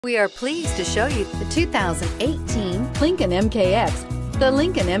We are pleased to show you the 2018 Lincoln MKX. The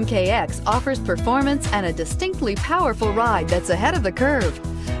Lincoln MKX offers performance and a distinctly powerful ride that's ahead of the curve.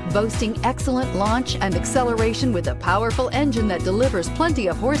 Boasting excellent launch and acceleration with a powerful engine that delivers plenty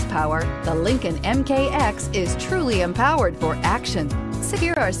of horsepower, the Lincoln MKX is truly empowered for action. So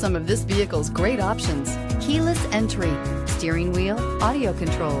here are some of this vehicle's great options: keyless entry, steering wheel audio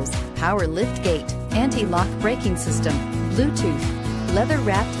controls, power liftgate, anti-lock braking system, Bluetooth,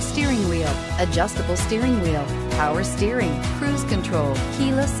 leather-wrapped steering wheel, adjustable steering wheel, power steering, cruise control,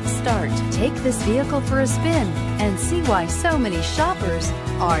 keyless start. Take this vehicle for a spin and see why so many shoppers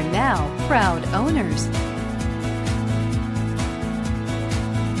are now proud owners.